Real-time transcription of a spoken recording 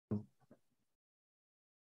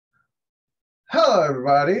Hello,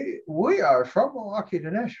 everybody. We are from Milwaukee to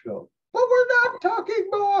Nashville, but we're not talking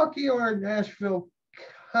Milwaukee or Nashville,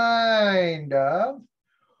 kind of.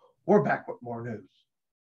 We're back with more news.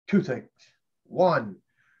 Two things. One,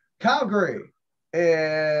 Calgary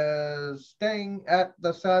is staying at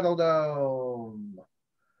the Saddle Dome.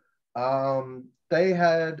 They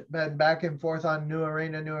had been back and forth on new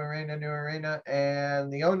arena,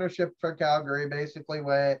 and the ownership for Calgary basically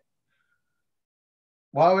went,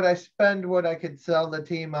 why would I spend what I could sell the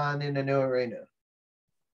team on in a new arena?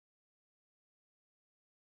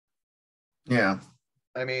 Yeah.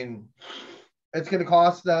 I mean, it's going to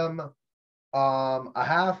cost them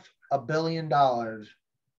 $500 million to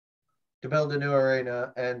build a new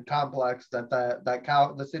arena and complex that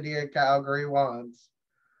the city of Calgary wants.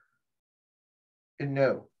 And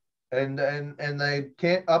no, and they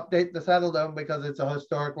can't update the Saddle Dome because it's a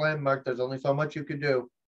historic landmark. There's only so much you could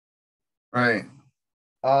do. Right.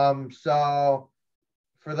 So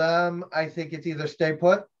for them, I think it's either stay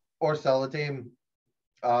put or sell the team.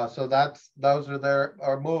 So those are their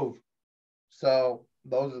or move. So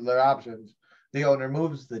those are their options. The owner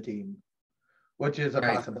moves the team, which is a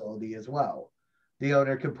possibility as well. The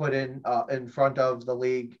owner could put in front of the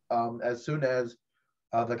league as soon as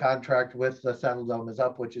the contract with the Saddle Dome is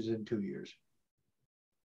up, which is in 2 years.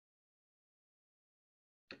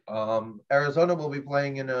 Arizona will be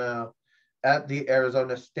playing at the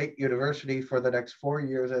Arizona State University for the next 4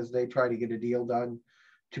 years as they try to get a deal done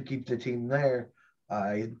to keep the team there.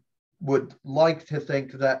 I would like to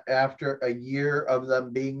think that after a year of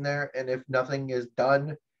them being there, and if nothing is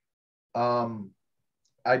done, I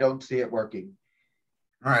don't see it working.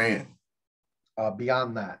 Right.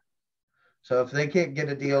 Beyond that. So if they can't get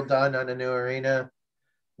a deal done on a new arena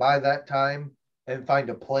by that time and find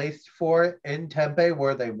a place for it in Tempe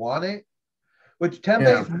where they want it, which Tempe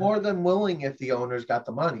is more than willing if the owners got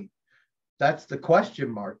the money. That's the question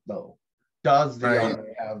mark, though. Does the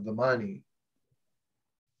owner have the money?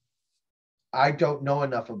 I don't know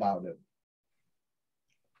enough about it.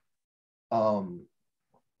 And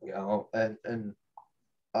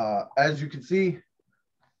as you can see,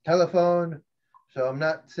 telephone. So I'm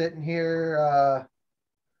not sitting here.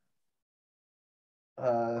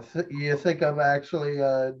 You think I'm actually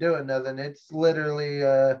doing nothing? It's literally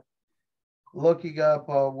looking up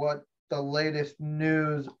what the latest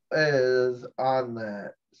news is on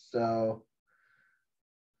that. So.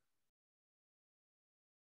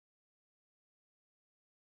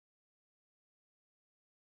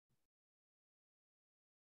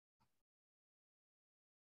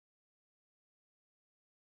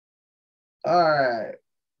 All right.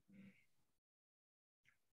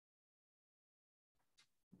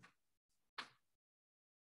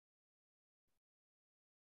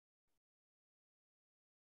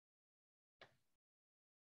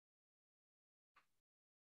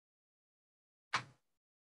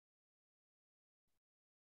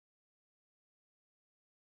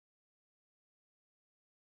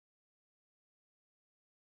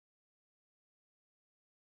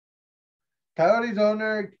 Coyotes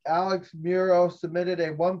owner Alex Muro submitted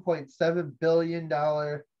a $1.7 billion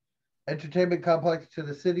entertainment complex to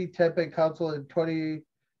the city Tempe Council in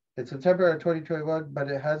September of 2021, but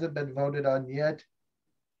it hasn't been voted on yet.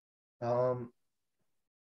 I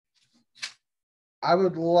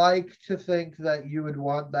would like to think that you would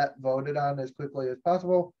want that voted on as quickly as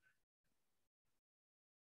possible.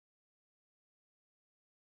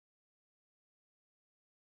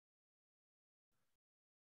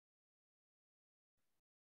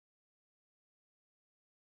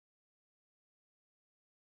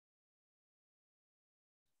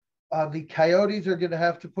 The Coyotes are going to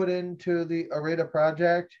have to put into the arena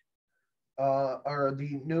project or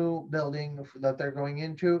the new building that they're going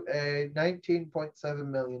into a $19.7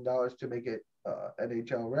 million to make it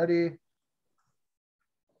NHL ready.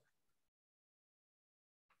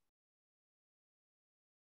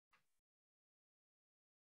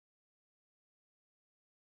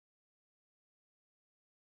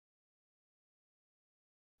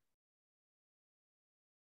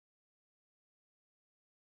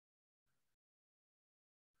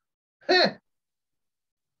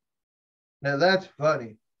 Now that's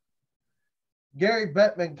funny. Gary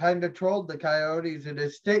Bettman kind of trolled the Coyotes in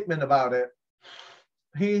his statement about it.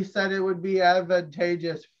 He said it would be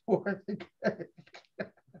advantageous for the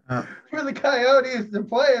Coyotes to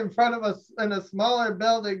play in front of us in a smaller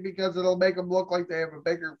building because it'll make them look like they have a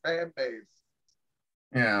bigger fan base.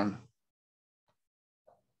 Yeah.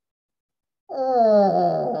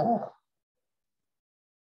 Oh.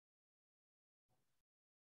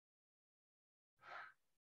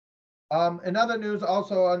 In other news,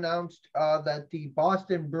 also announced that the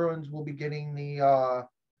Boston Bruins will be getting the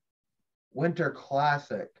Winter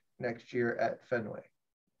Classic next year at Fenway.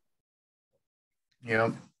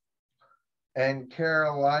 Yep. And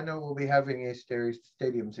Carolina will be having a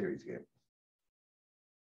Stadium Series game.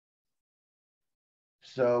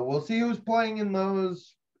 So we'll see who's playing in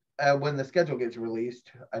those when the schedule gets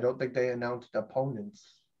released. I don't think they announced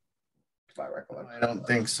opponents, if I recollect. I don't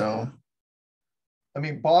think so. I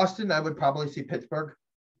mean, Boston, I would probably see Pittsburgh.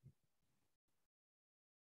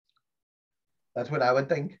 That's what I would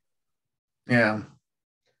think. Yeah.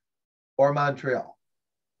 Or Montreal.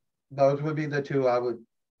 Those would be the two I would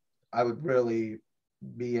really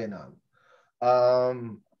be in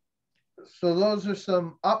on. So those are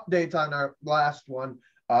some updates on our last one.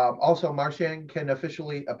 Also, Marchand can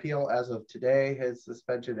officially appeal as of today his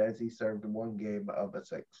suspension, as he served 1 game of a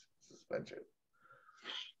 6 suspension.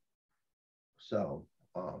 So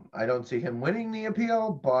I don't see him winning the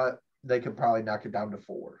appeal, but they could probably knock it down to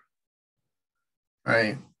 4.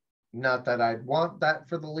 Right. Not that I'd want that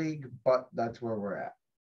for the league, but that's where we're at.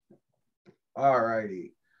 All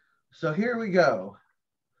righty. So here we go.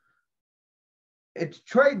 It's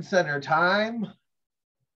Trade Center time,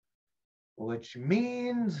 which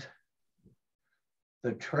means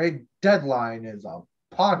the trade deadline is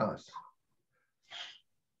upon us.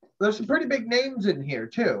 There's some pretty big names in here,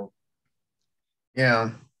 too.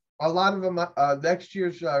 Yeah. A lot of them, next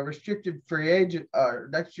year's restricted free agent,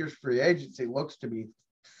 next year's free agency looks to be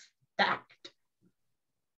stacked.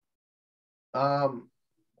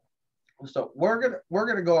 So we're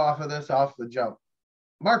gonna go off of this off the jump.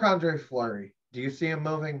 Marc-Andre Fleury, do you see him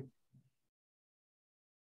moving?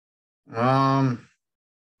 I'd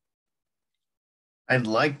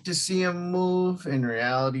like to see him move. In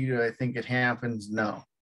reality, do I think it happens? No.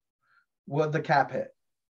 Would the cap hit?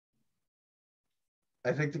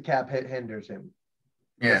 I think the cap hit hinders him.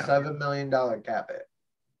 Yeah. The $7 million cap hit.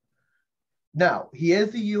 Now, he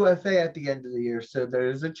is the UFA at the end of the year, so there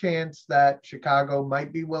is a chance that Chicago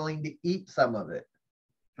might be willing to eat some of it.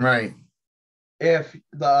 Right. If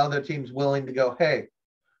the other team's willing to go, hey,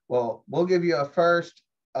 well, we'll give you a first,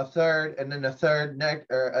 a third, and then a third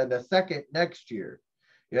and a second next year.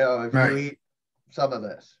 You know, if you eat some of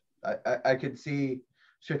this, I could see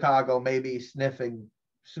Chicago maybe sniffing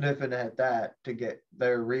at that to get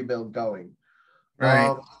their rebuild going.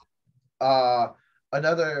 Right.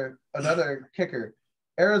 Another kicker,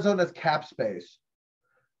 Arizona's cap space.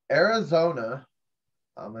 Arizona,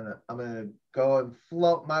 I'm gonna go and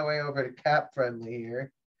float my way over to Cap Friendly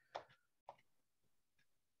here.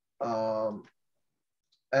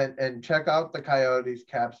 And check out the Coyotes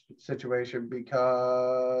cap situation,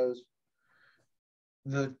 because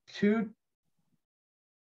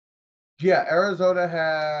Arizona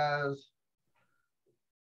has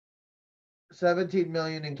 17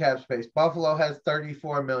 million in cap space. Buffalo has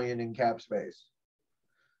 34 million in cap space.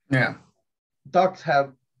 Yeah. Ducks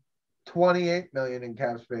have 28 million in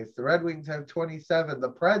cap space. The Red Wings have 27.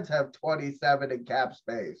 The Preds have 27 in cap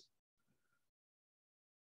space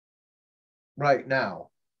right now.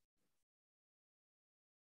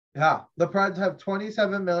 Yeah, the Preds have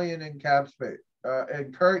 27 million in cap space,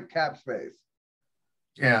 in current cap space.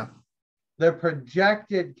 Yeah. Their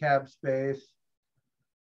projected cap space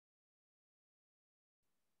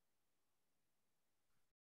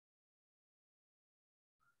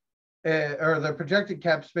their projected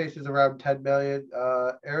cap space is around 10 million.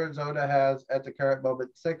 Arizona has at the current moment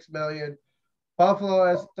 6 million. Buffalo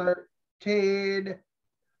has 13.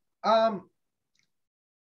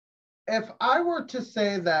 If I were to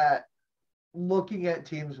say that, looking at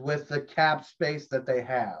teams with the cap space that they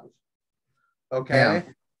have, okay,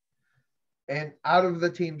 and out of the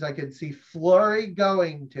teams I could see Fleury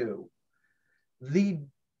going to,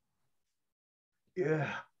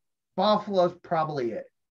 Buffalo's probably it.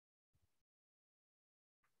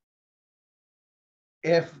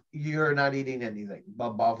 If you're not eating anything,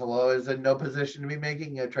 but Buffalo is in no position to be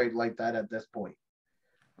making a trade like that at this point.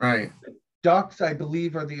 Right. Ducks, I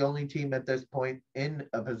believe, are the only team at this point in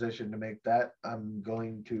a position to make that.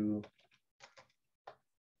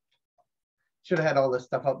 Should have had all this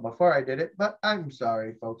stuff up before I did it, but I'm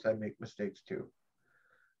sorry, folks. I make mistakes too.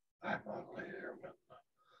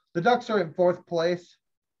 The Ducks are in 4th place.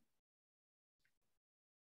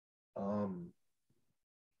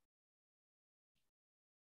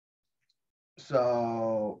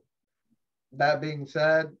 So that being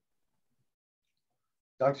said,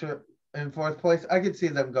 Ducks are in 4th place. I could see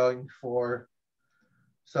them going for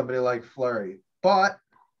somebody like Fleury, but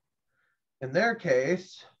in their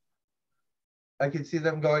case, I could see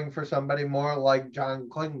them going for somebody more like John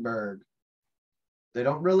Klingberg They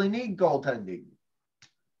don't really need goaltending.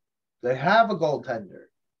 They have a goaltender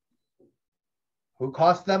who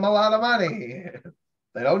costs them a lot of money.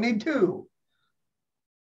 They don't need two.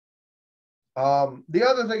 The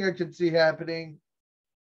other thing I could see happening,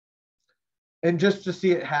 and just to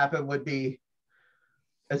see it happen would be,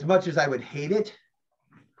 as much as I would hate it,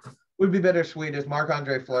 would be bittersweet, is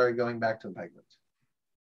Marc-Andre Fleury going back to the Penguins.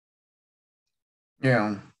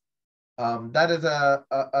 Yeah. That is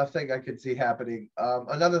a thing I could see happening.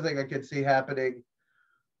 Another thing I could see happening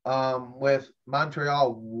with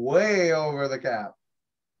Montreal way over the cap.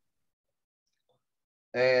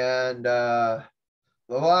 And the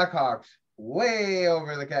Blackhawks way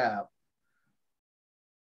over the cap.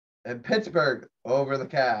 And Pittsburgh over the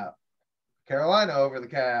cap. Carolina over the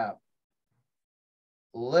cap.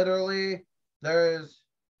 Literally, there's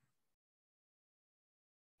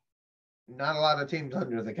not a lot of teams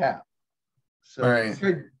under the cap. So right.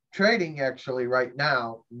 trading actually right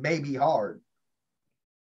now may be hard.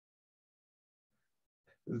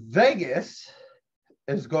 Vegas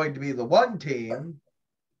is going to be the one team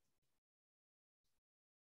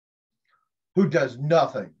who does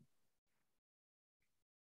nothing.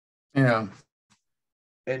 Yeah.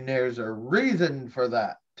 And there's a reason for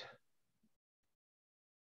that.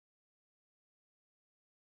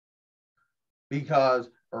 Because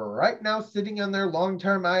right now, sitting on their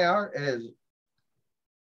long-term IR is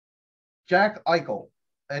Jack Eichel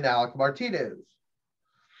and Alec Martinez.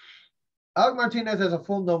 Alec Martinez has a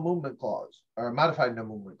full no movement clause, or a modified no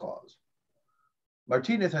movement clause.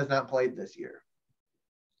 Martinez has not played this year.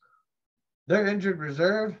 Their injured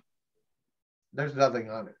reserve, there's nothing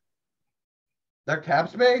on it. Their cap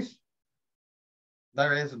space,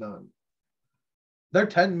 there is none. They're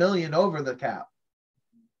 $10 million over the cap.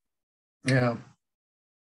 Yeah.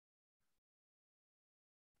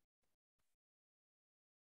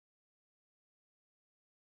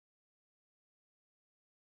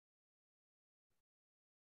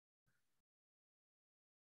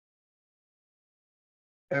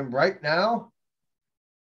 And right now,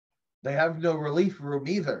 they have no relief room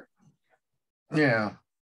either. Yeah.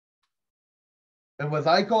 And with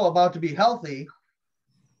Eichel about to be healthy,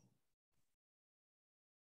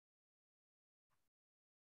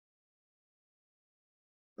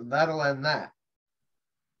 that'll end that.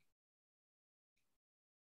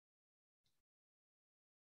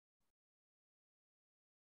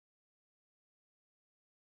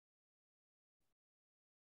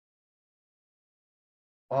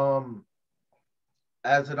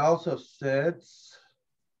 As it also sits,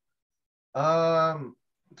 so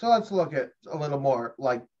let's look at a little more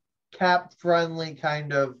like cap friendly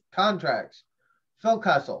kind of contracts. Phil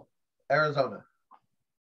Kessel, Arizona.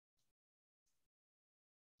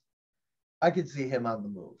 I could see him on the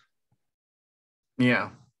move. Yeah.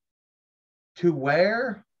 To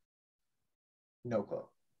where? No clue.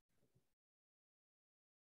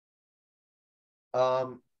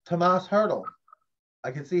 Tomas Hertl. I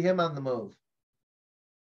could see him on the move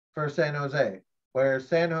for San Jose, where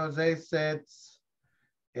San Jose sits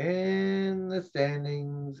in the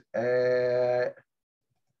standings at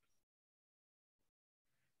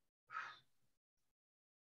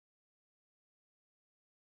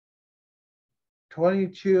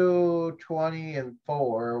 $22, 20, and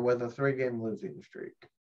 4 with a 3-game losing streak.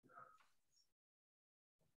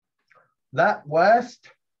 That West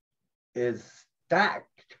is stacked.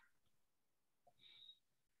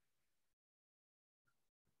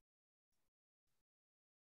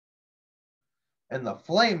 And the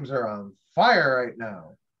Flames are on fire right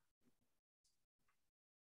now.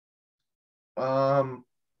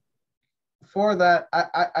 For that,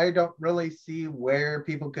 I don't really see where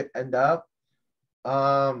people could end up.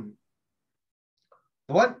 The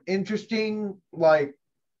one interesting, like,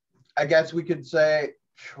 I guess we could say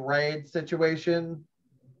trade situation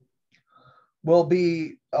will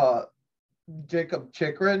be Jacob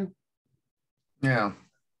Chikrin. Yeah.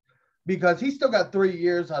 Because he's still got 3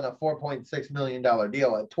 years on a $4.6 million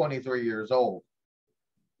deal at 23 years old.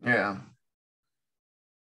 Yeah.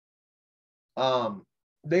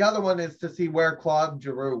 The other one is to see where Claude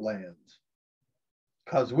Giroux lands.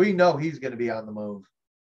 Because we know he's going to be on the move.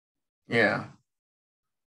 Yeah.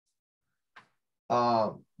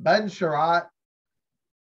 Ben Sherratt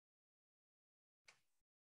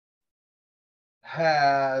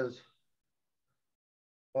has,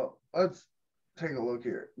 well, let's take a look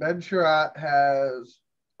here. Ben Sherratt has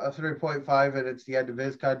a 3.5 and it's the end of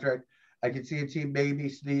his contract. I can see a team maybe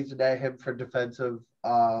sneezing at him for defensive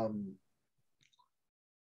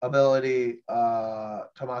ability.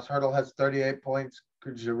 Tomas Hertl has 38 points.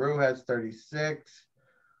 Giroux has 36.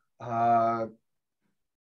 Kevin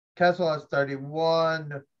Kessel has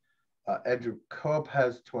 31. Andrew Cope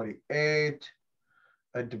has 28.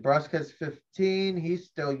 DeBrusque has 15. He's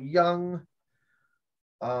still young.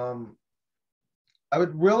 I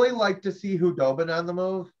would really like to see Hudobin on the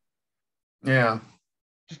move. Yeah.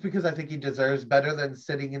 Just because I think he deserves better than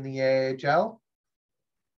sitting in the AHL.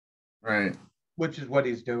 Right. Which is what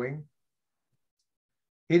he's doing.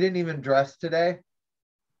 He didn't even dress today.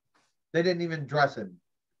 They didn't even dress him.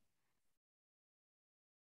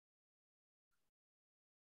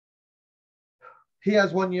 He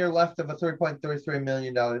has 1 year left of a $3.33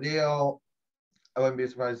 million deal. I wouldn't be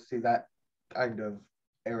surprised to see that kind of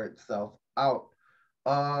air itself out.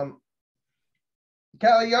 Kelly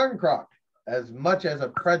Yarncroc, as much as a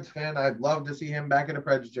Preds fan, I'd love to see him back in a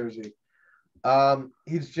Preds jersey.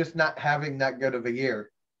 He's just not having that good of a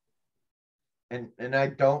year. And I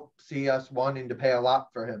don't see us wanting to pay a lot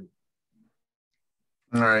for him.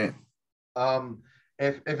 All right.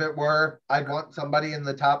 If it were, I'd want somebody in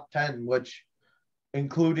the top 10, which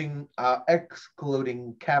excluding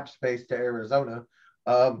cap space to Arizona.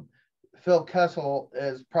 Phil Kessel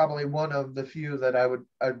is probably one of the few that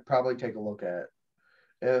I'd probably take a look at.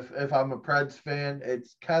 If I'm a Preds fan,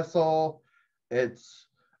 it's Kessel, it's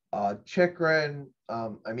Chychrun.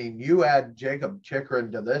 I mean, you add Jacob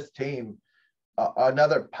Chychrun to this team,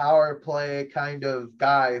 another power play kind of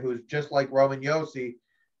guy who's just like Roman Josi,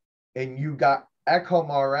 and you got Ekholm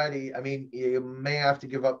already. I mean, you may have to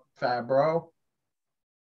give up Fabro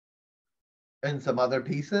and some other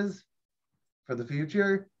pieces for the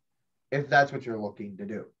future if that's what you're looking to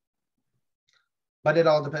do. But it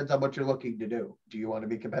all depends on what you're looking to do. Do you want to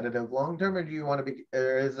be competitive long term, or do you want to be,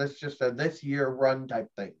 or is this just a this year run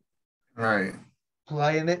type thing? Right.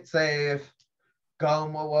 Playing it safe,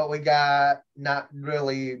 going with what we got, not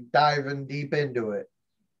really diving deep into it.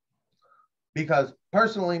 Because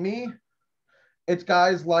personally, me, it's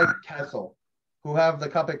guys like Kessel who have the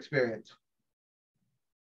cup experience.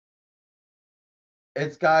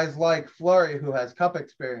 It's guys like Fleury who has cup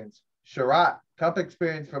experience. Sherratt, cup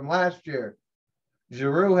experience from last year.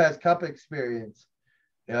 Giroux has cup experience.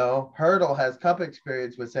 You know, Hurdle has cup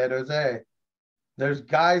experience with San Jose. There's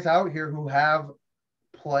guys out here who have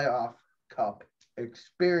playoff cup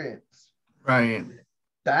experience. Right.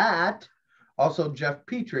 That, also Jeff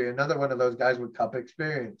Petrie, another one of those guys with cup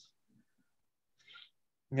experience.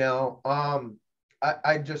 You know,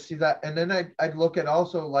 I just see that. And then I'd look at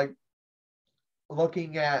also like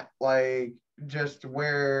looking at like just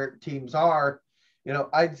where teams are. You know,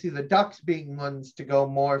 I'd see the Ducks being ones to go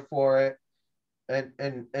more for it and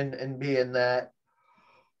be in that.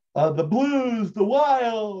 The Blues, the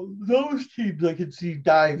Wild, those teams I could see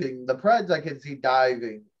diving. The Preds I could see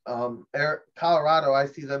diving. Colorado, I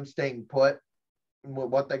see them staying put with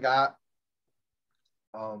what they got.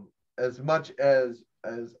 As much as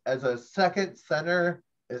a second center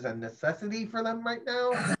is a necessity for them right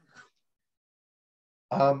now.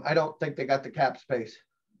 I don't think they got the cap space.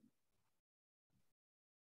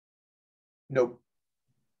 Nope.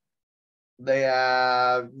 They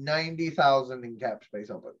have 90,000 in cap space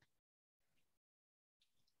open.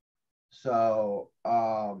 So,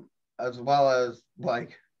 as well as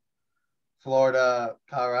like Florida,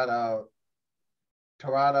 Colorado,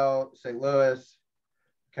 Toronto, St. Louis,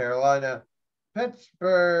 Carolina,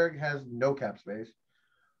 Pittsburgh has no cap space.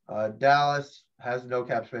 Dallas has no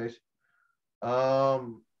cap space.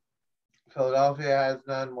 Philadelphia has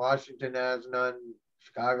none. Washington has none.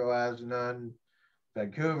 Chicago has none.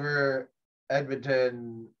 Vancouver,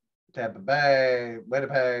 Edmonton, Tampa Bay,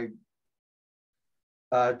 Winnipeg.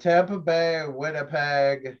 Tampa Bay,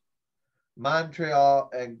 Winnipeg, Montreal,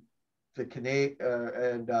 and the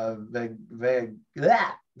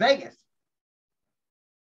Vegas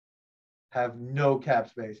have no cap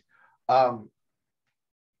space. One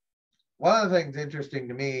of the things interesting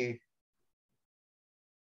to me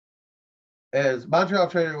is Montreal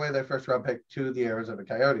traded away their first round pick to the Arizona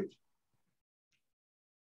Coyotes.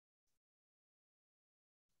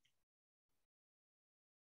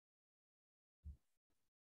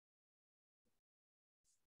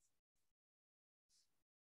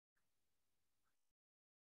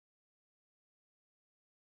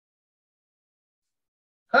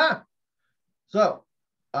 Huh. So,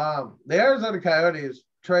 the Arizona Coyotes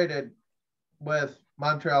traded with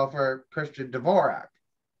Montreal for Christian Dvorak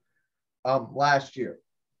last year.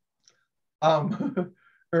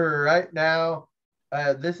 Right now,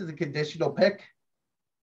 this is a conditional pick,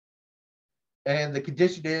 and the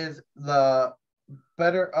condition is the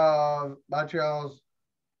better of Montreal's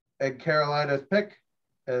and Carolina's pick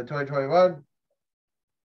in 2021.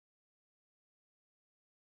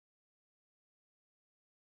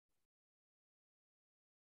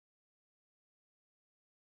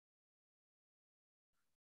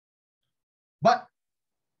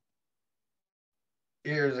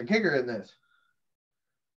 here's a kicker in this.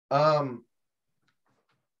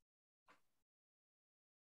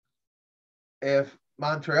 If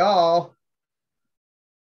Montreal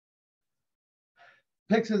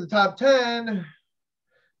picks in the top 10,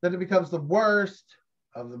 then it becomes the worst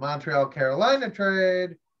of the Montreal-Carolina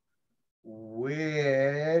trade,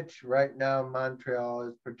 which right now Montreal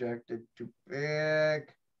is projected to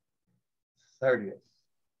pick 30th.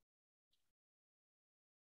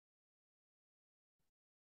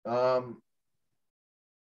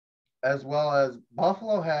 As well as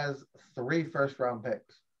Buffalo has 3 first-round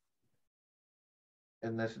picks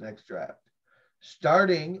in this next draft.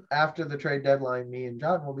 Starting after the trade deadline, me and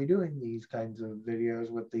John will be doing these kinds of videos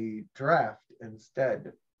with the draft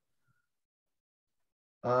instead.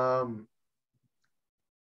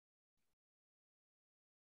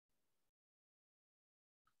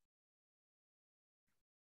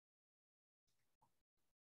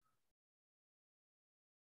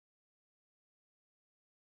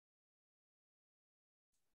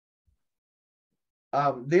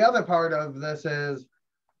 The other part of this is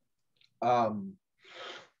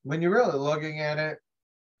when you're really looking at it,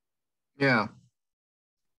 yeah,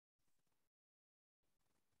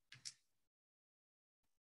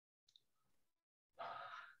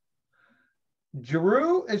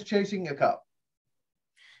 Giroux is chasing a cup.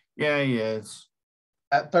 Yeah, he is.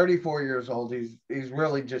 At 34 years old, he's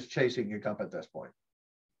really just chasing a cup at this point.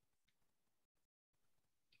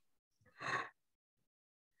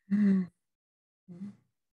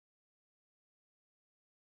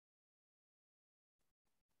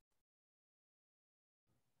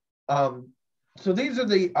 So these are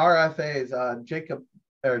the RFAs. Jake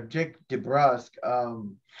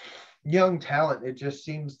DeBrusque, young talent. It just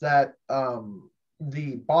seems that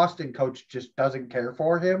the Boston coach just doesn't care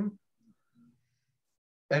for him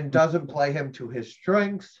and doesn't play him to his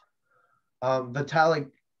strengths. Vitaly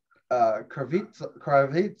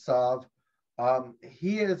Kravitsov,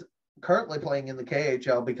 he is currently playing in the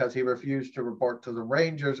KHL because he refused to report to the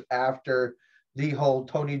Rangers after the whole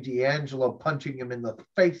Tony DeAngelo punching him in the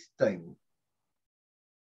face thing,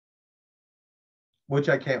 which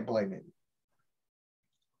I can't blame him.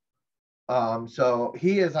 So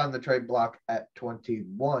he is on the trade block at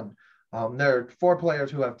 21. There are 4 players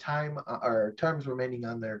who have time or terms remaining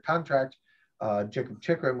on their contract. Jacob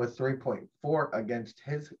Chikrin with 3.4 against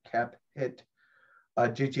his cap hit.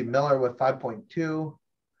 JT Miller with 5.2.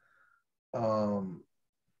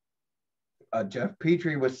 Jeff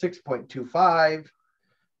Petrie with 6.25.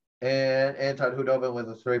 And Anton Hudobin with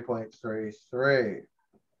a 3.33.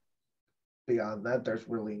 Beyond that, there's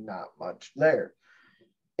really not much there.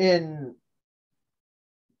 In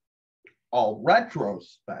all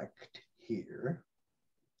retrospect here,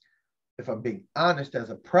 if I'm being honest as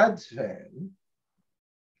a Preds fan,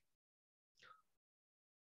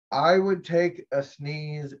 I would take a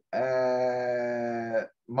sneeze at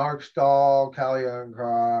Mark Stahl, Calle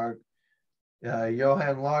Järnkrok,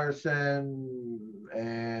 Johan Larsson,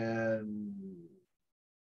 and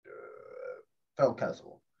Phil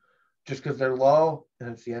Kessel, just because they're low and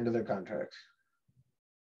it's the end of their contracts.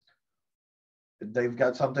 They've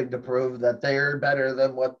got something to prove that they're better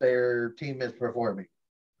than what their team is performing.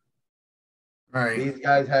 Right. These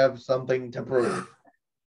guys have something to prove.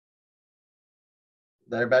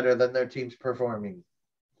 They're better than their team's performing.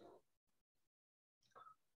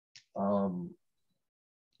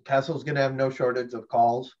 Kessel's going to have no shortage of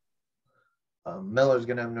calls. Miller's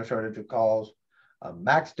going to have no shortage of calls.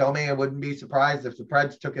 Max Domi, I wouldn't be surprised if the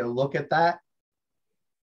Preds took a look at that.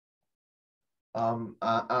 From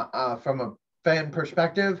a fan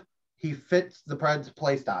perspective, he fits the Preds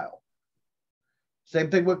play style.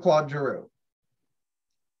 Same thing with Claude Giroux.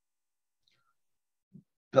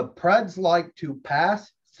 The Preds like to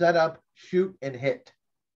pass, set up, shoot, and hit.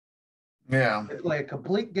 Yeah. They play a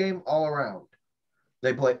complete game all around.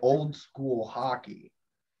 They play old school hockey.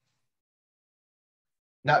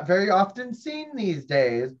 Not very often seen these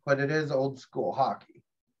days, but it is old school hockey.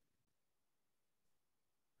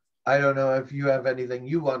 I don't know if you have anything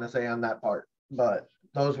you want to say on that part, but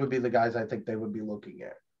those would be the guys I think they would be looking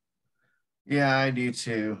at. Yeah, I do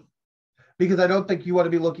too. Because I don't think you want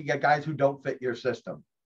to be looking at guys who don't fit your system.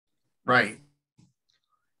 Right.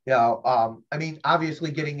 Yeah, I mean, obviously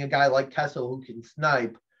getting a guy like Kessel who can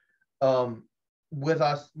snipe, with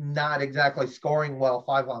us not exactly scoring well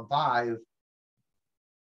 5-on-5,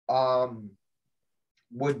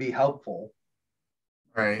 would be helpful.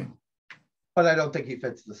 Right. But I don't think he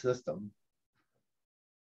fits the system.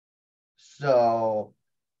 So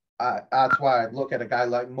that's why I'd look at a guy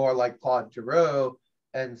more like Claude Giroux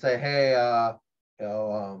and say, hey,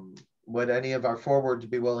 would any of our forwards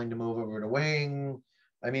be willing to move over to wing?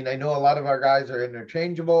 I mean, I know a lot of our guys are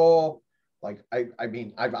interchangeable. Like, I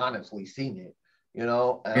mean, I've honestly seen it, you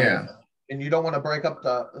know, Yeah. and you don't want to break up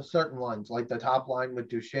the certain lines, like the top line with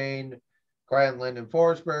Duchesne, Granlund, and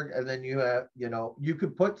Forsberg, and then you have, you know, you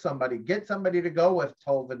could get somebody to go with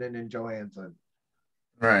Tolvanen and Johansson,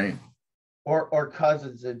 Right. or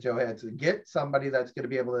Cousins and Johansson. Get somebody that's going to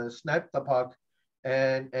be able to snipe the puck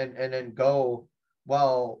and then go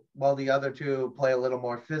while the other two play a little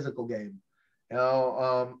more physical game. You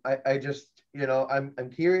know, I just, you know, I'm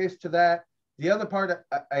curious to that. The other part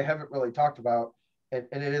I haven't really talked about, and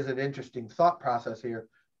it is an interesting thought process here,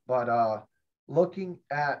 but looking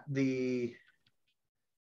at the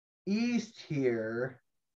East here,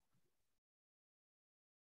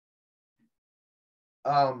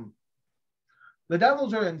 the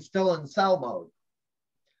Devils are still in sell mode.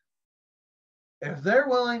 If they're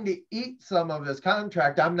willing to eat some of his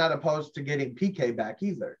contract, I'm not opposed to getting PK back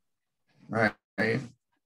either. Right.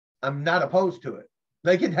 I'm not opposed to it.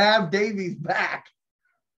 They can have Davies back.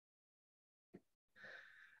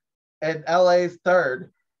 And LA's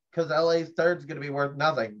third, because LA's third is going to be worth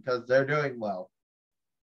nothing because they're doing well.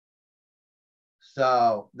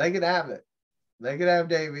 So they could have it. They could have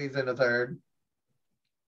Davies in a third.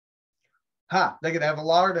 They could have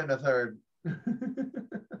Allard in a third.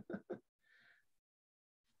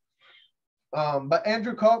 But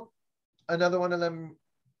Andrew Cope, another one of them,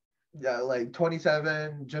 like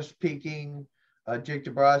 27, just peaking. Jake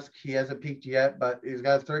DeBrusk, he hasn't peaked yet, but he's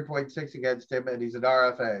got 3.6 against him, and he's an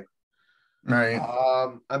RFA. Right.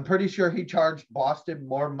 I'm pretty sure he charged Boston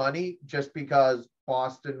more money just because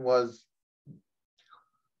Boston was,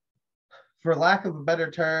 for lack of a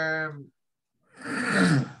better term,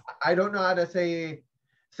 I don't know how to say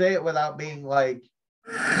it without being like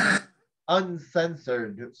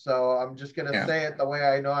uncensored. So I'm just gonna say it the way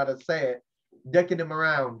I know how to say it, dicking him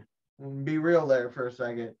around. Be real there for a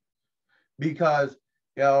second, because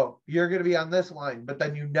you know you're gonna be on this line, but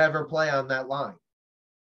then you never play on that line.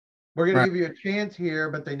 We're gonna give you a chance here,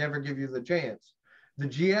 but they never give you the chance. The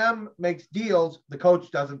GM makes deals, the coach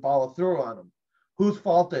doesn't follow through on them. Whose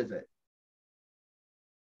fault is it?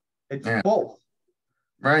 It's both.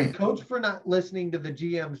 Right. It's the coach for not listening to the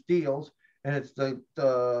GM's deals, and it's the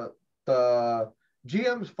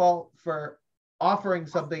GM's fault for offering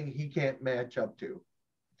something he can't match up to.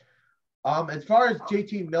 As far as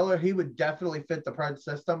JT Miller, he would definitely fit the Preds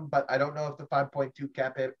system, but I don't know if the 5.2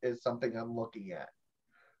 cap hit is something I'm looking at.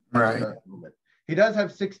 Right. He does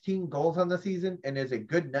have 16 goals on the season and is a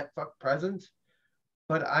good net presence,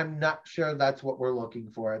 but I'm not sure that's what we're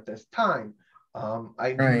looking for at this time.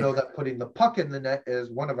 I do know that putting the puck in the net is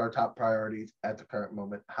one of our top priorities at the current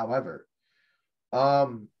moment. However,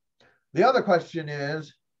 the other question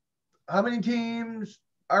is, how many teams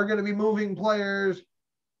are going to be moving players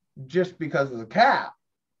just because of the cap?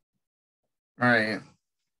 Right.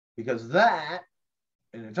 Because that,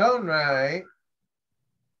 in its own right,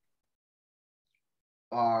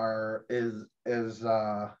 is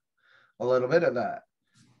a little bit of that.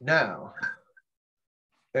 Now,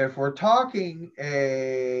 if we're talking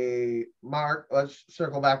let's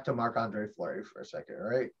circle back to Marc-Andre Fleury for a second,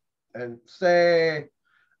 right? And say,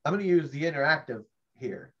 I'm going to use the interactive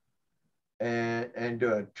here and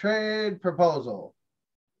do a trade proposal.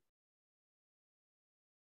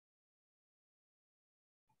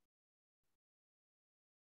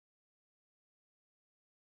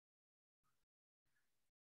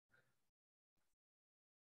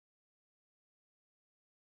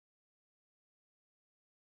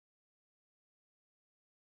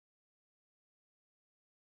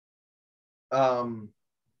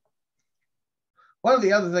 One of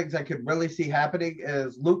the other things I could really see happening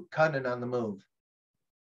is Luke Cunnin on the move.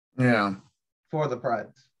 Yeah. For the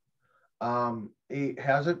Preds. He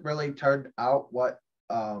hasn't really turned out what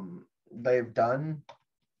they've done.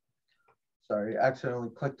 Sorry, accidentally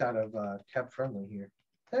clicked out of Cap Friendly here.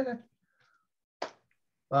 There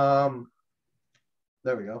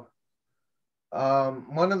we go.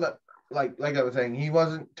 One of the like I was saying, he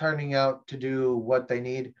wasn't turning out to do what they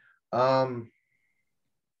need.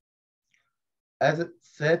 As it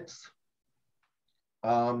sits,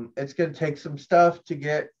 it's going to take some stuff to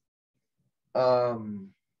get some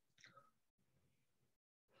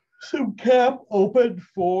cap open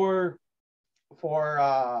for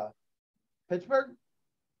Pittsburgh.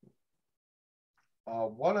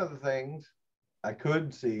 One of the things I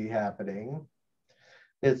could see happening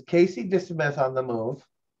is Casey DeSmith on the move,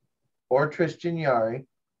 or Tristan Jarry.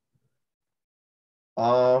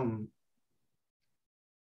 And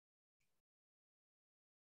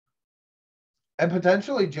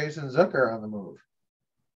potentially Jason Zucker on the move.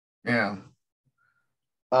 Yeah.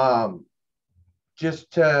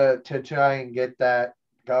 just to try and get that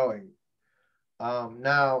going.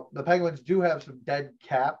 Now the Penguins do have some dead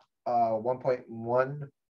cap, 1.1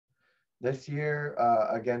 this year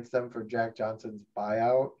against them for Jack Johnson's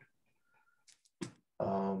buyout.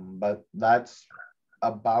 But that's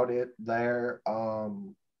about it there. I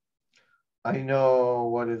know,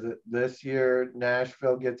 what is it? This year,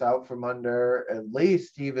 Nashville gets out from under at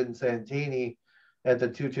least Steven Santini at the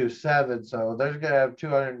 227. So they're going to have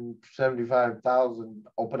 275,000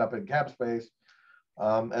 open up in cap space,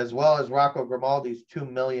 as well as Rocco Grimaldi's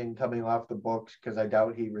 $2 million coming off the books because I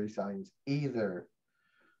doubt he resigns either.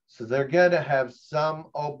 So they're going to have some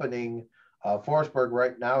opening. Forsberg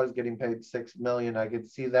right now is getting paid $6 million. I could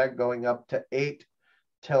see that going up to $8 million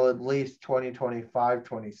till at least 2025,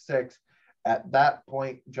 26. At that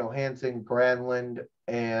point, Johansson, Granlund,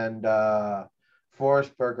 and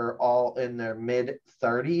Forsberg are all in their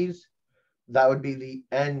mid-30s. That would be the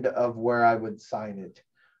end of where I would sign it.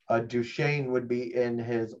 Duchesne would be in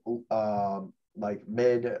his like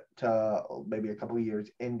mid to maybe a couple of years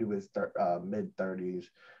into his mid-30s,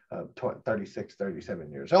 36,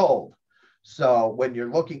 37 years old. So when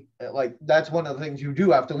you're looking at, like, that's one of the things you do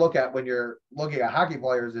have to look at when you're looking at hockey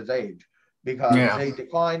players is age, because they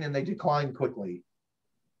decline and they decline quickly.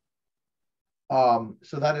 So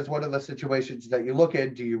that is one of the situations that you look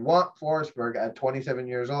at. Do you want Forsberg at 27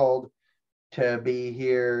 years old to be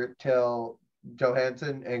here till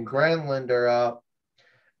Johansson and Granlund are up,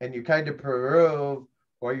 and you kind of prove,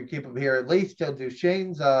 or you keep him here at least till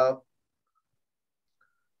Duchesne's up,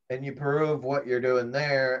 and you prove what you're doing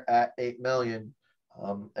there at $8 million.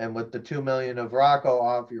 And with the $2 million of Rocco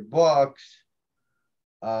off your books,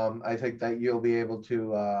 I think that you'll be able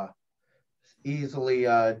to easily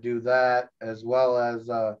do that, as well as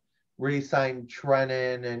re-sign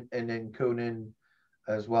Trennan and then Kunin,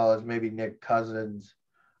 as well as maybe Nick Cousins.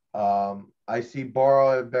 I see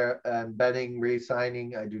Boro and Benning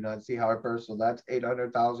re-signing. I do not see Harper, so that's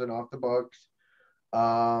 $800,000 off the books.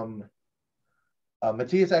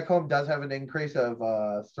 Matthias Ekholm does have an increase of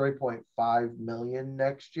 $3.5 million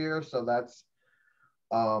next year, so that's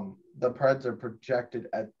the Preds are projected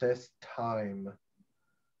at this time,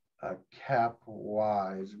 cap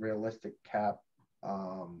wise, realistic cap,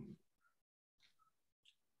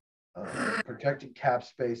 projected cap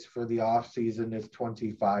space for the offseason is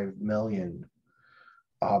 $25 million.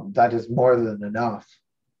 That is more than enough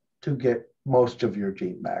to get most of your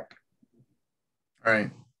team back.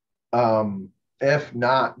 Right. If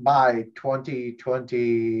not, by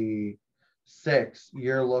 2026,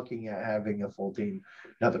 you're looking at having a full team.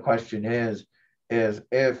 Now, the question is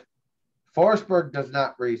if Forsberg does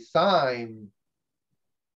not resign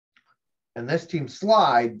and this team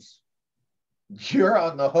slides, you're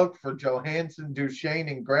on the hook for Johansson, Duchesne,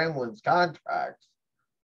 and Granlund's contracts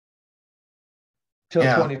till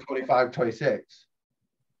 2025, 26.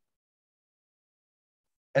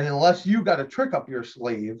 And unless you got a trick up your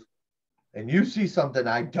sleeve, and you see something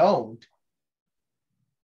I don't,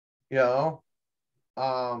 it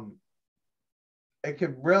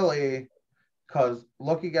could really, because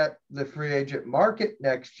looking at the free agent market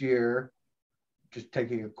next year, just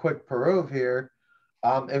taking a quick peruse here,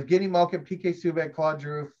 Evgeny Malkin, PK Subban, Claude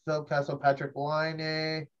Giroux, Phil Kessel, Patrick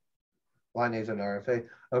Laine. Laine's an RFA.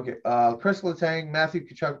 Okay. Chris Letang, Matthew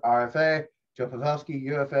Tkachuk, RFA. Joe Pavelski,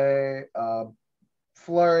 UFA.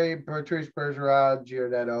 Fleury, Patrice Bergeron,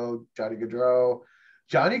 Giordano, Johnny Gaudreau.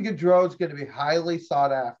 Johnny Gaudreau is going to be highly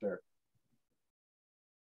sought after.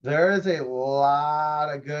 There is a lot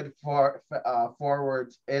of good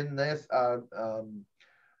forwards in this.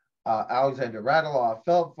 Alexander Radulov,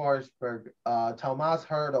 Philip Forsberg, Tomas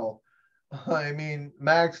Hertl. I mean,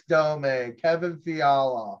 Max Domi, Kevin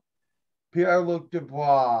Fiala, Pierre-Luc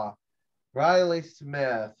Dubois, Riley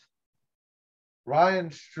Smith, Ryan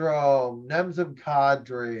Strome, Nemzem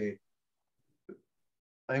Kadri.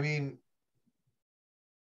 I mean,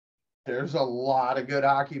 there's a lot of good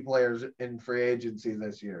hockey players in free agency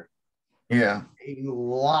this year. Yeah. A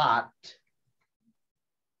lot.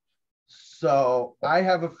 So I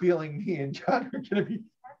have a feeling me and John are going to be.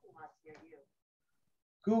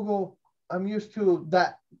 Google, I'm used to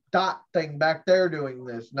that dot thing back there doing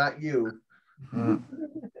this, not you.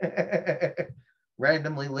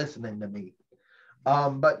 Randomly listening to me.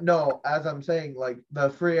 But no, as I'm saying, like the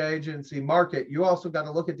free agency market, you also got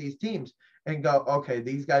to look at these teams and go, okay,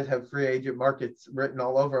 these guys have free agent markets written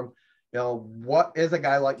all over them. What is a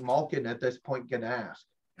guy like Malkin at this point going to ask?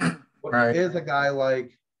 What is a guy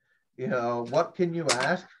like, what can you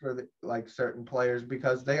ask for certain players,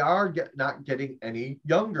 because they are not getting any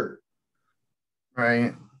younger.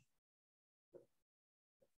 Right.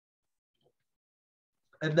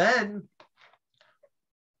 And then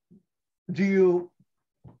do you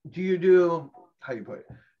do how do you put it?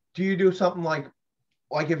 Do you do something like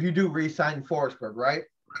if you do re-sign Forsberg, right?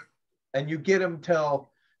 And you get him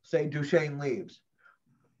till say Duchesne leaves,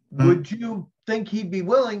 would you think he'd be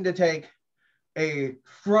willing to take a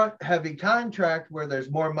front heavy contract where there's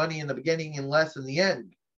more money in the beginning and less in the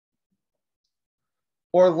end?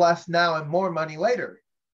 Or less now and more money later?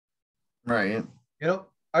 Right.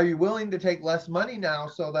 Are you willing to take less money now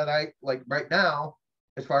so that I, like right now,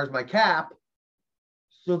 as far as my cap,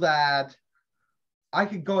 so that I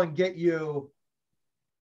could go and get you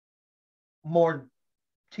more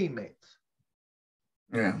teammates?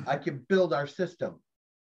 Yeah. I can build our system.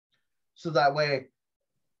 So that way,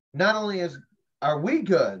 not only are we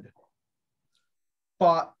good,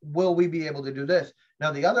 but will we be able to do this?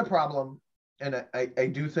 Now, the other problem, and I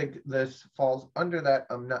do think this falls under that,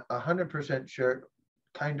 I'm not 100% sure,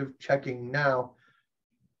 kind of checking now.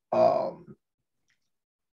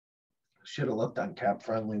 Should have looked on Cap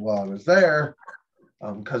Friendly while I was there,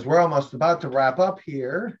 because we're almost about to wrap up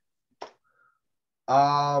here.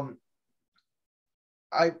 I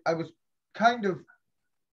was kind of,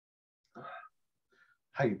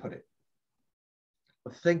 how do you put it?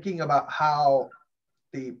 Thinking about how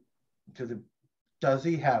does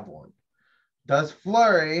he have one? Does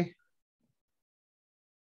Fleury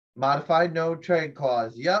modified no trade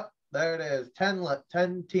clause? Yep, there it is.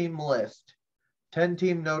 10 team list. 10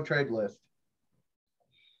 team no trade list.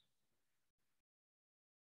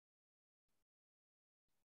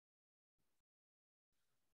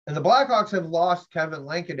 And the Blackhawks have lost Kevin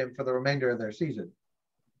Lankinen for the remainder of their season.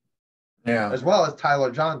 Yeah. As well as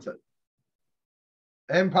Tyler Johnson.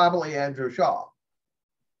 And probably Andrew Shaw.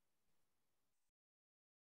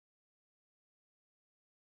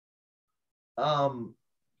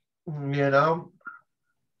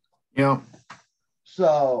 Yeah.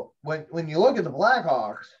 So when you look at the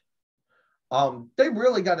Blackhawks, they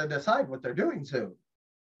really got to decide what they're doing soon.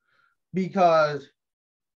 Because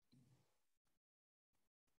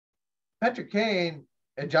Patrick Kane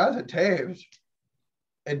and Jonathan Taves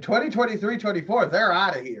in 2023-24, they're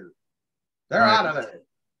out of here. They're out of there.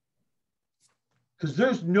 Because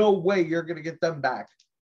there's no way you're going to get them back.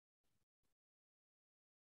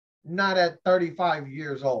 Not at 35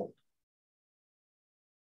 years old.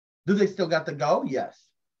 Do they still got to go? Yes.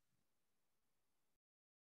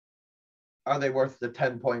 Are they worth the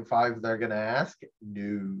 10.5 they're going to ask?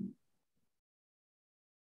 No.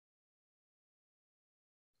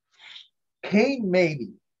 Kane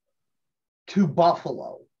maybe to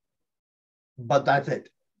Buffalo, but that's it.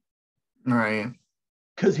 Right.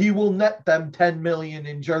 Because he will net them $10 million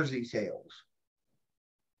in jersey sales.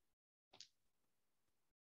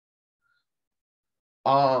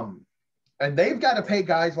 And they've got to pay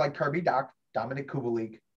guys like Kirby Dach, Dominic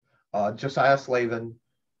Kubalik, Josiah Slavin,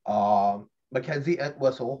 Mackenzie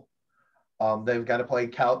Entwistle. They've got to pay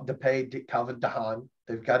Calvin DeHaan.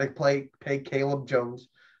 They've got to pay Caleb Jones.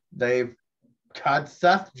 They've got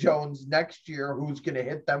Seth Jones next year, who's going to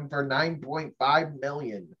hit them for $9.5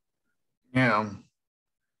 million. Yeah.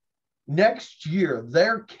 Next year,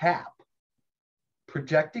 their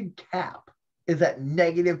projected cap, is at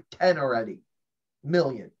 -10 already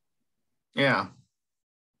million. Yeah.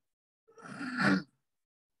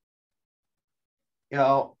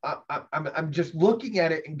 I'm just looking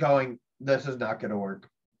at it and going, this is not going to work.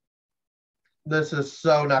 This is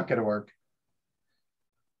so not going to work.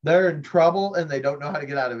 They're in trouble and they don't know how to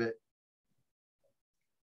get out of it.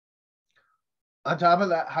 On top of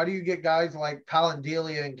that, how do you get guys like Colin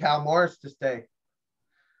Delia and Cal Morris to stay?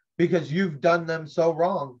 Because you've done them so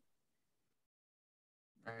wrong.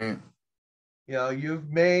 Right. You've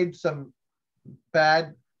made some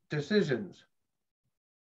bad decisions.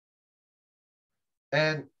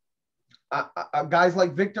 And guys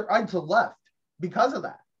like Victor Eidzel left because of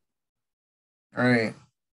that. Right.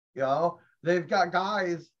 They've got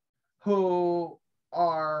guys who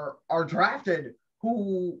are drafted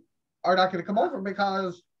who are not going to come over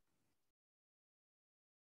because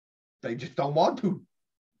they just don't want to.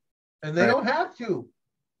 And they don't have to.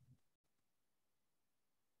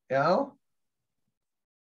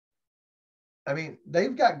 I mean,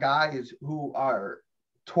 they've got guys who are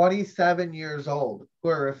 27 years old who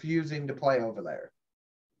are refusing to play over there.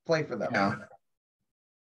 Play for them. Yeah.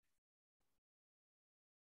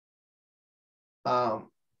 I'm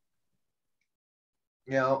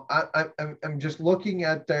just looking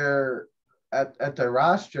at their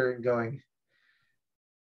roster and going,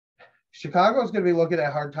 Chicago's going to be looking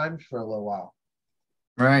at hard times for a little while.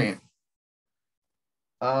 Right.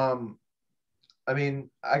 I mean,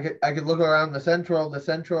 I could look around the Central. The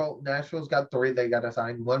Central, Nashville's got 3 they got to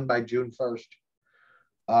sign, one by June 1st.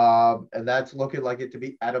 And that's looking like it to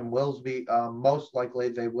be Adam Wilsby. Most likely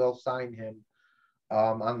they will sign him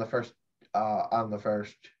on the first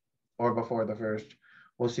or before the first.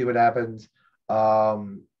 We'll see what happens.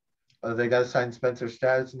 They got to sign Spencer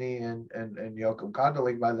Stasny and Joachim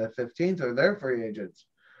Kondeling by the 15th, or they're free agents.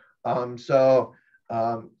 So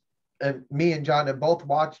and me and John have both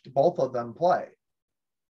watched both of them play.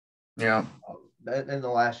 Yeah. In the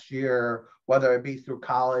last year, whether it be through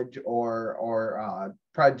college or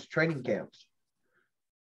Preds training camps.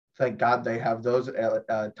 Thank God they have those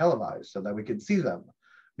televised so that we can see them.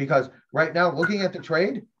 Because right now, looking at the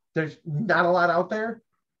trade, there's not a lot out there,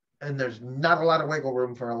 and there's not a lot of wiggle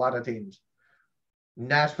room for a lot of teams.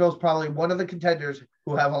 Nashville's probably one of the contenders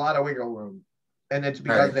who have a lot of wiggle room, and it's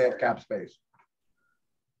because they have cap space.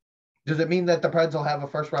 Does it mean that the Preds will have a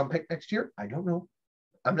first-round pick next year? I don't know.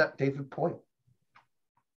 I'm not David Poyle.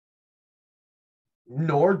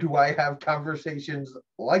 Nor do I have conversations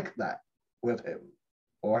like that with him.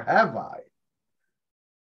 Or have I?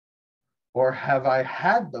 Or have I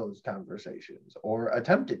had those conversations or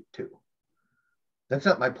attempted to? That's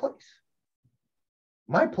not my place.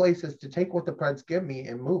 My place is to take what the Preds give me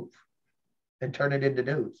and move and turn it into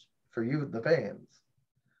news for you, the fans.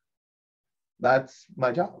 That's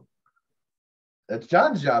my job. That's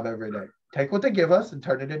John's job every day. Take what they give us and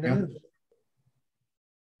turn it into news.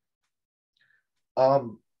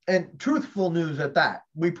 And truthful news at that.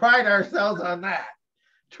 We pride ourselves on that.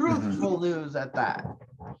 Truthful news at that.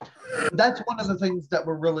 That's one of the things that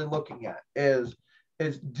we're really looking at is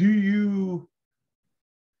do you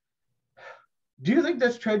think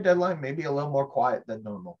this trade deadline may be a little more quiet than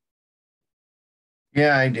normal?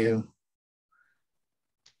 Yeah, I do.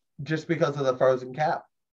 Just because of the frozen cap.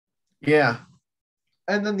 Yeah.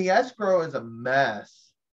 And then the escrow is a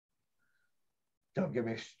mess. Don't get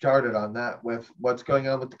me started on that with what's going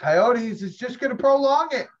on with the Coyotes. It's just going to prolong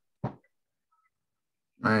it.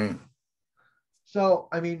 Right. So,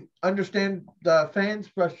 I mean, understand the fans'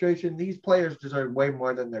 frustration. These players deserve way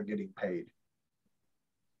more than they're getting paid.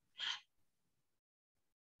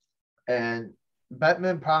 And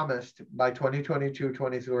Bettman promised by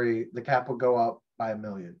 2022-23, the cap will go up by $1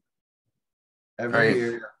 million every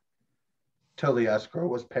year till the escrow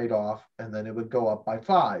was paid off, and then it would go up by $5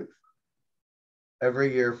 million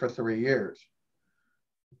every year for 3 years.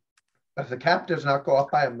 If the cap does not go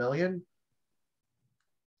up by $1 million,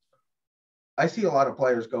 I see a lot of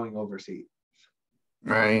players going overseas.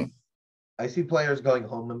 Right. I see players going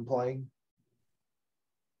home and playing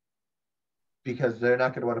because they're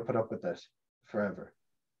not going to want to put up with this forever.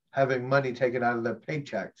 Having money taken out of their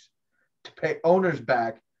paychecks to pay owners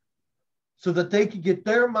back so that they could get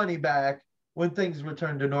their money back when things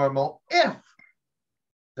return to normal, if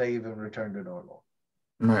they even return to normal.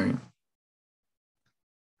 Right.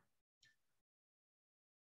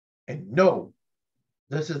 And no,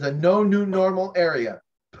 this is a no new normal area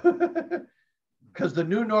because the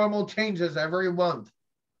new normal changes every month.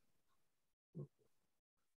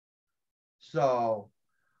 So,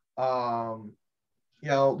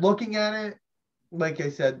 looking at it, like I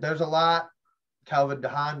said, there's a lot. Calvin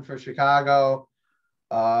DeHaan for Chicago.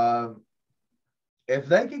 If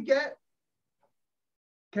they could get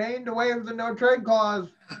Kane to waive the no trade clause,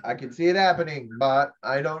 I could see it happening, but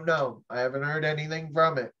I don't know. I haven't heard anything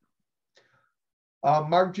from it.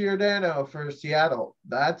 Mark Giordano for Seattle.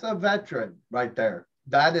 That's a veteran right there.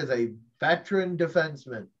 That is a veteran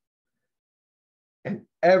defenseman. And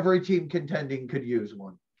every team contending could use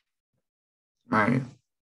one. Right.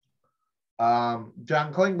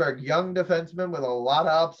 John Klingberg, young defenseman with a lot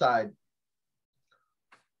of upside.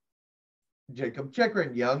 Jacob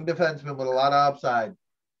Chikrin, young defenseman with a lot of upside.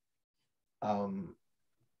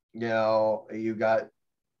 You got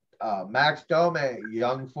Max Domi,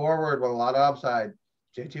 young forward with a lot of upside.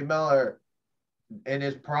 JT Miller in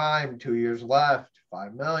his prime, 2 years left,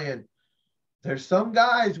 $5 million. There's some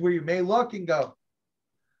guys where you may look and go,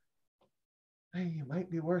 hey, you might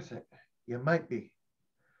be worth it. You might be.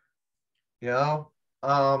 We'll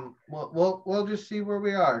just see where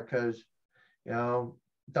we are because,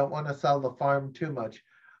 don't want to sell the farm too much.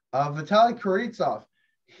 Vitaly Kuritsov,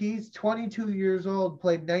 he's 22 years old,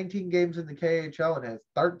 played 19 games in the KHL and has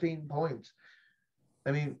 13 points.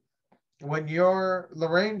 I mean, when you're the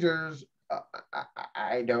Rangers,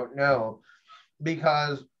 I don't know,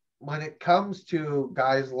 because when it comes to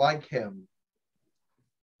guys like him,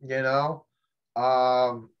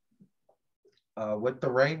 with the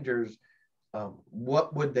Rangers,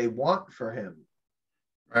 what would they want for him?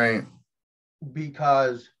 Right.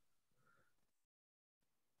 Because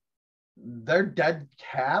their dead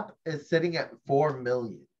cap is sitting at $4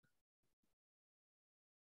 million.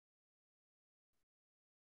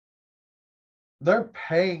 they're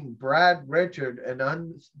paying Brad Richard an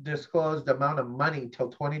undisclosed amount of money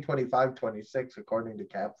till 2025-26, according to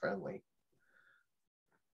Cap Friendly.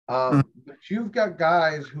 But you've got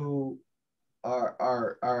guys who are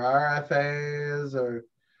RFAs or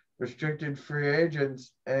restricted free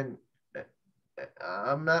agents, and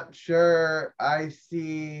I'm not sure I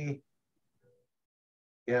see,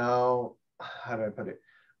 how do I put it?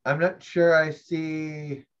 I'm not sure I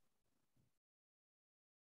see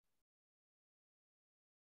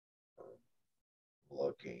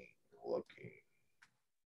looking.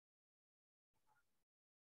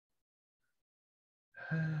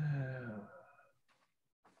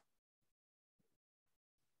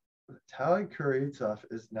 Vitaly Kurizov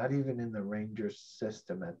is not even in the Rangers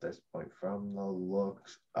system at this point from the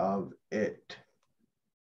looks of it.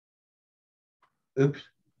 Oops.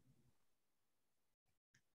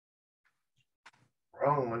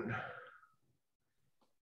 Wrong one.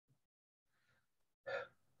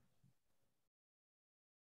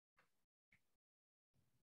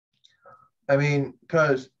 I mean,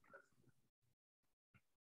 because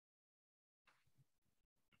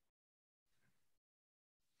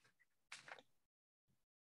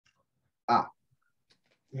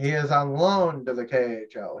he is on loan to the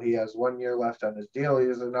KHL. He has 1 year left on his deal. He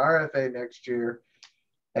is an RFA next year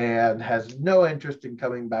and has no interest in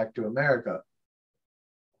coming back to America.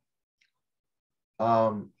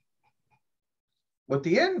 With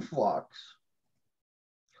the influx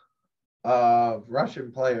of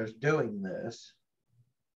Russian players doing this,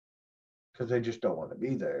 because they just don't want to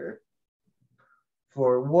be there,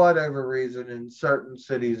 for whatever reason in certain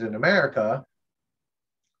cities in America,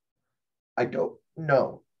 I don't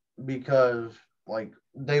know, because like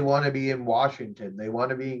they want to be in Washington, they want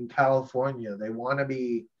to be in California, they want to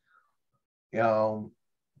be,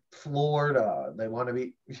 Florida, they want to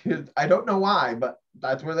be. I don't know why, but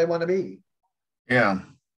that's where they want to be. Yeah.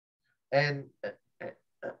 And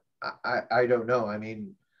I don't know. I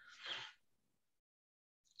mean,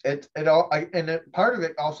 part of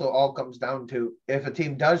it also all comes down to if a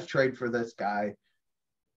team does trade for this guy,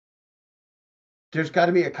 there's got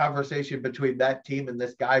to be a conversation between that team and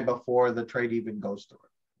this guy before the trade even goes through.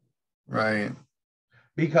 Right.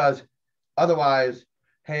 Because otherwise,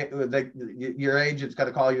 hey, your agent's got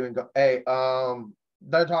to call you and go, hey,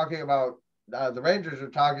 they're talking about, the Rangers are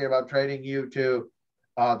talking about trading you to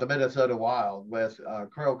the Minnesota Wild with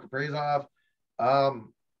Kirill Kaprizov.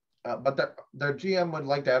 But their GM would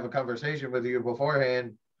like to have a conversation with you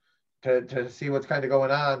beforehand to see what's kind of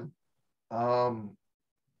going on.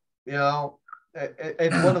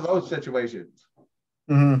 It's one of those situations.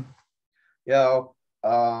 Mm-hmm.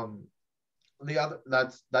 The other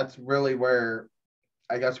that's really where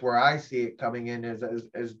I guess where I see it coming in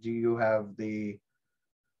is do you have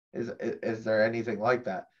is there anything like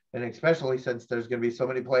that? And especially since there's going to be so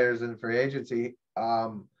many players in free agency,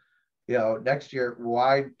 next year,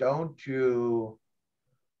 why don't you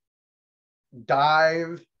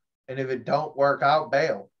dive, and if it don't work out,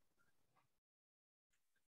 bail?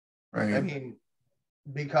 Right. I mean,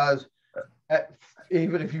 because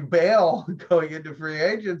even if you bail going into free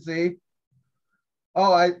agency,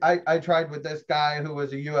 I tried with this guy who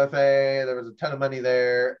was a UFA. There was a ton of money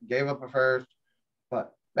there. Gave up a first,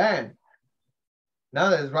 but man, now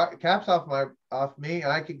that his cap's off me,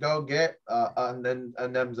 I could go get and then a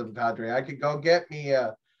Nemzem cadre. I could go get me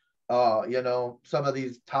some of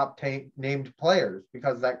these top named players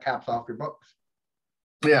because that cap's off your books.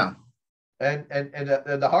 Yeah. And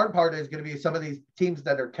the hard part is going to be some of these teams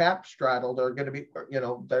that are cap straddled are going to be,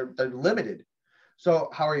 they're limited. So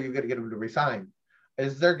how are you going to get them to resign?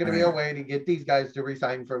 Is there going to be a way to get these guys to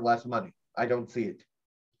resign for less money? I don't see it.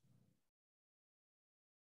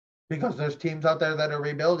 Because there's teams out there that are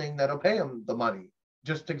rebuilding that'll pay them the money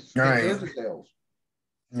just to get jersey sales.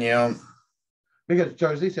 Yeah. Because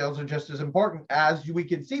jersey sales are just as important as we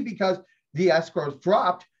can see because the escrows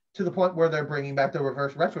dropped to the point where they're bringing back the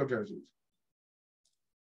reverse retro jerseys.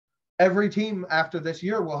 Every team after this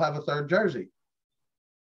year will have a third jersey.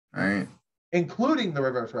 Right. Including the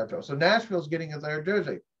reverse retro. So Nashville's getting a third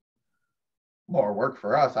jersey. More work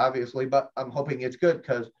for us, obviously, but I'm hoping it's good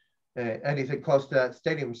because anything close to that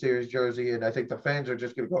Stadium Series jersey, and I think the fans are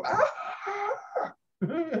just going to go,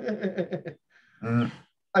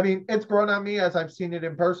 I mean, it's grown on me as I've seen it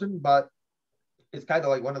in person, but it's kind of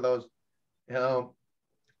like one of those,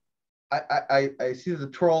 I see the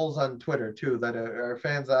trolls on Twitter too that are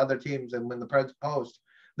fans of other teams, and when the Preds post,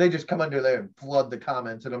 they just come under there and flood the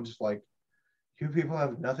comments, and I'm just like, you people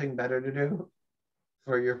have nothing better to do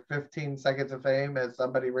for your 15 seconds of fame as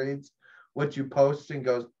somebody reads what you post and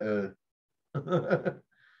goes,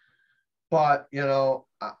 But,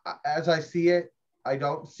 as I see it, I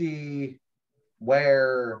don't see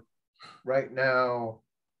where right now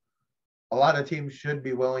a lot of teams should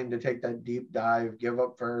be willing to take that deep dive, give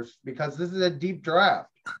up first, because this is a deep draft.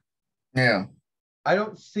 Yeah. I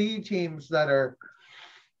don't see teams that are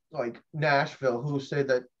like Nashville who say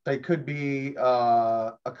that they could be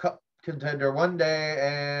a cup contender one day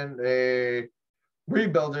and a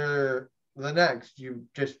rebuilder the next. You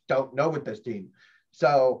just don't know with this team.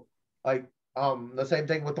 So, like, the same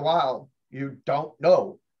thing with the Wild. You don't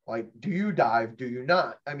know. Like, do you dive? Do you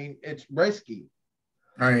not? I mean, it's risky.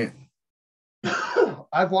 Right.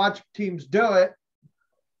 I've watched teams do it,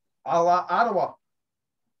 a la Ottawa.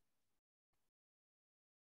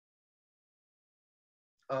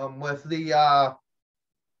 With the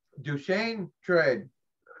Duchesne trade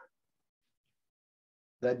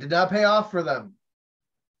that did not pay off for them.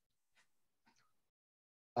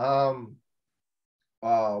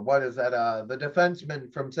 What is that? The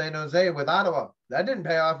defenseman from San Jose with Ottawa. That didn't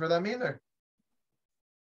pay off for them either.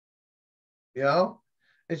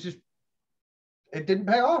 It's just it didn't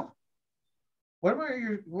pay off. What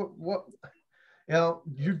were what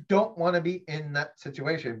you don't want to be in that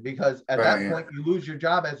situation because at that point you lose your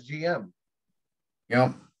job as GM.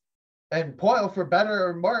 Yep. And Poyle, for better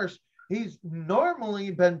or worse, he's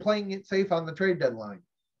normally been playing it safe on the trade deadline.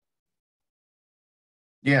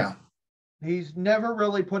 Yeah. He's never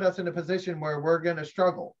really put us in a position where we're going to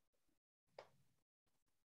struggle.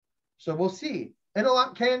 So we'll see. And a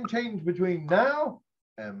lot can change between now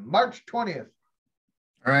and March 20th.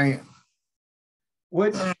 Right.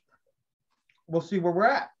 Which we'll see where we're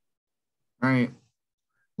at. Right.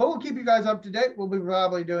 But we'll keep you guys up to date. We'll be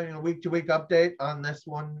probably doing a week-to-week update on this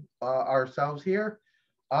one ourselves here.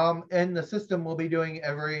 And the system will be doing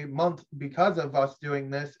every month because of us doing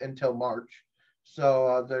this until March.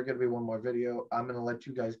 So there's going to be one more video. I'm going to let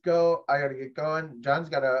you guys go. I got to get going. John's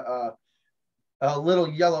got a little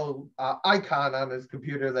yellow icon on his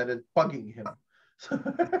computer that is bugging him.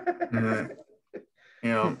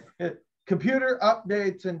 Yeah. Computer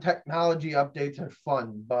updates and technology updates are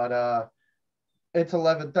fun, but it's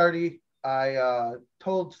 11:30. I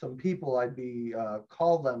told some people I'd be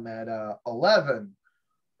call them at 11,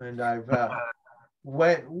 and I've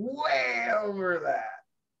went way over that.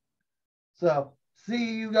 So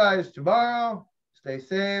see you guys tomorrow. Stay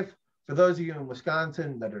safe. For those of you in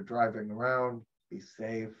Wisconsin that are driving around, be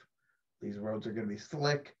safe. These roads are going to be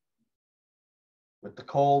slick with the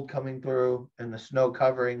cold coming through and the snow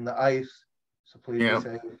covering the ice. So please be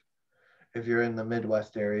safe if you're in the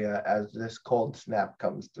Midwest area as this cold snap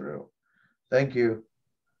comes through. Thank you.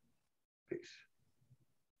 Peace.